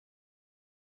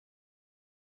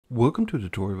Welcome to a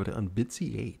tutorial on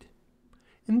Bitsy 8.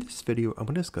 In this video, I'm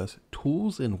going to discuss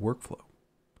tools and workflow.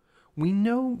 We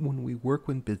know when we work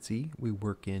with Bitsy, we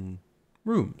work in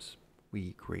rooms.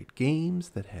 We create games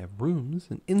that have rooms,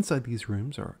 and inside these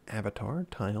rooms are avatar,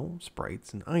 tile,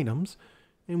 sprites, and items,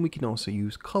 and we can also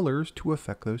use colors to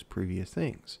affect those previous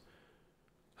things.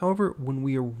 However, when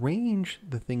we arrange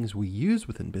the things we use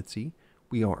within Bitsy,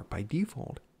 we are, by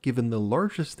default, given the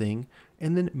largest thing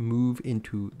and then move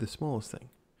into the smallest thing.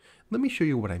 Let me show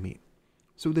you what I mean.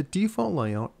 So the default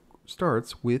layout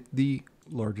starts with the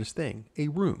largest thing, a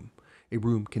room. A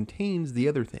room contains the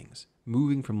other things.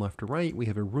 Moving from left to right, we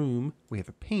have a room, we have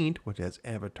a paint, which has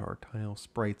avatar, tile,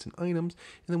 sprites, and items,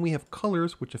 and then we have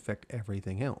colors, which affect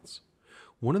everything else.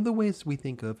 One of the ways we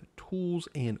think of tools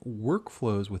and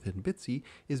workflows within Bitsy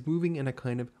is moving in a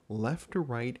kind of left to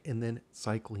right and then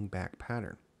cycling back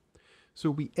pattern. So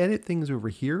we edit things over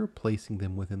here, placing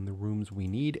them within the rooms we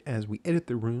need as we edit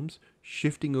the rooms,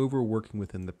 shifting over, working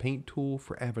within the paint tool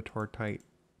for avatar type,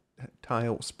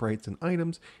 tile, sprites, and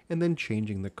items, and then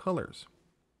changing the colors.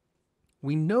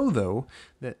 We know, though,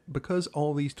 that because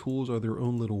all these tools are their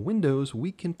own little windows,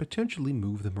 we can potentially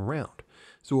move them around.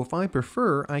 So if I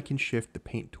prefer, I can shift the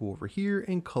paint tool over here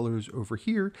and colors over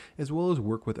here, as well as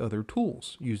work with other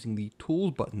tools using the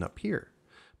tools button up here.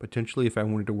 Potentially, if I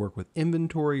wanted to work with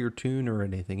inventory or tune or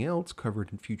anything else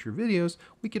covered in future videos,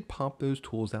 we could pop those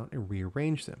tools out and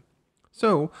rearrange them.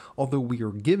 So, although we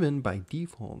are given by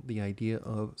default the idea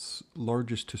of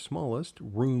largest to smallest,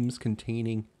 rooms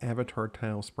containing avatar,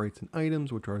 tile, sprites, and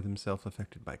items, which are themselves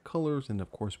affected by colors, and of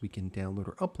course we can download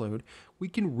or upload, we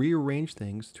can rearrange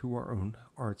things to our own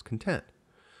heart's content.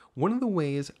 One of the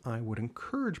ways I would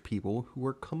encourage people who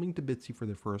are coming to Bitsy for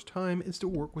the first time is to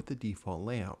work with the default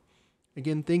layout.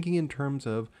 Again, thinking in terms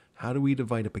of how do we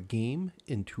divide up a game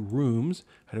into rooms,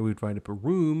 how do we divide up a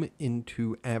room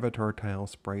into avatar, tile,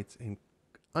 sprites, and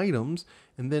items,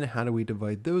 and then how do we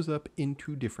divide those up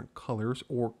into different colors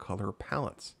or color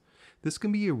palettes. This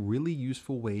can be a really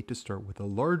useful way to start with the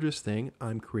largest thing,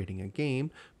 I'm creating a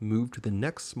game, move to the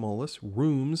next smallest,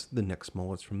 rooms, the next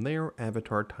smallest from there,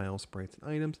 avatar, tile, sprites,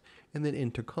 and items, and then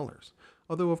into colors.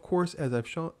 Although, of course, as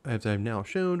I've now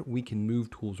shown, we can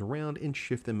move tools around and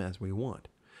shift them as we want.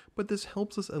 But this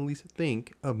helps us at least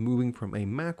think of moving from a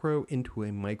macro into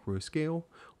a micro scale,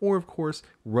 or of course,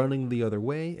 running the other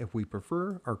way if we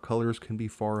prefer. Our colors can be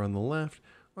far on the left,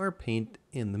 our paint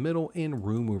in the middle, and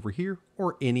room over here,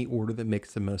 or any order that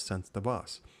makes the most sense to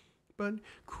us. But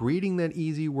creating that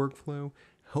easy workflow,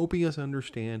 helping us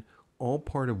understand all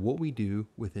part of what we do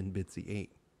within Bitsy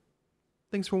 8.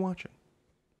 Thanks for watching.